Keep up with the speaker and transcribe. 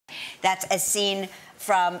That's as seen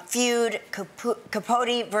from Feud,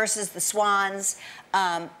 Capote versus the Swans.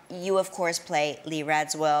 You, of course, play Lee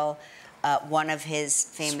Radziwill, one of his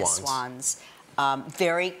famous Swans.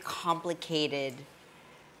 Very complicated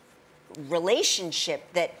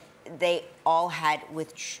relationship that they all had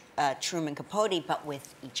with Truman Capote, but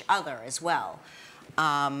with each other as well.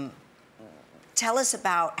 Tell us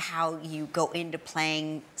about how you go into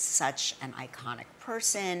playing such an iconic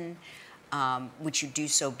person, which you do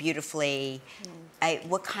so beautifully.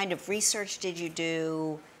 What kind of research did you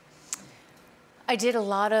do? I did a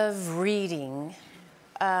lot of reading.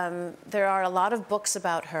 There are a lot of books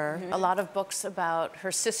about her, a lot of books about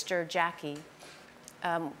her sister, Jackie,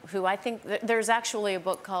 who I think, there's actually a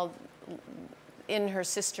book called In Her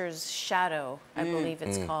Sister's Shadow, I believe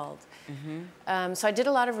it's called. So I did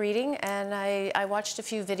a lot of reading, and I watched a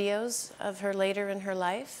few videos of her later in her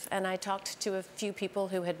life, and I talked to a few people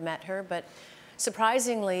who had met her, but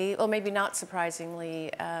surprisingly, or maybe not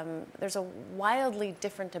surprisingly, there's a wildly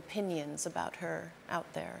different opinions about her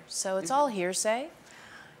out there. So it's all hearsay.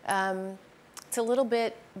 It's a little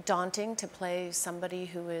bit daunting to play somebody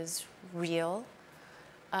who is real,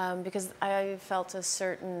 because I felt a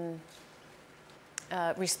certain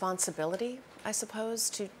responsibility, I suppose,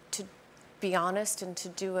 to be honest and to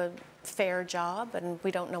do a fair job, and we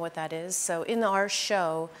don't know what that is. So in our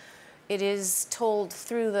show, it is told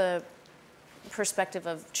through the perspective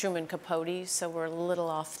of Truman Capote, so we're a little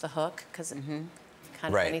off the hook, because kind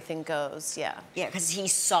of anything goes, yeah. Yeah, because he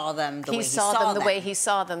saw them the way he saw them. The way he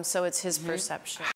saw them, so it's his perception.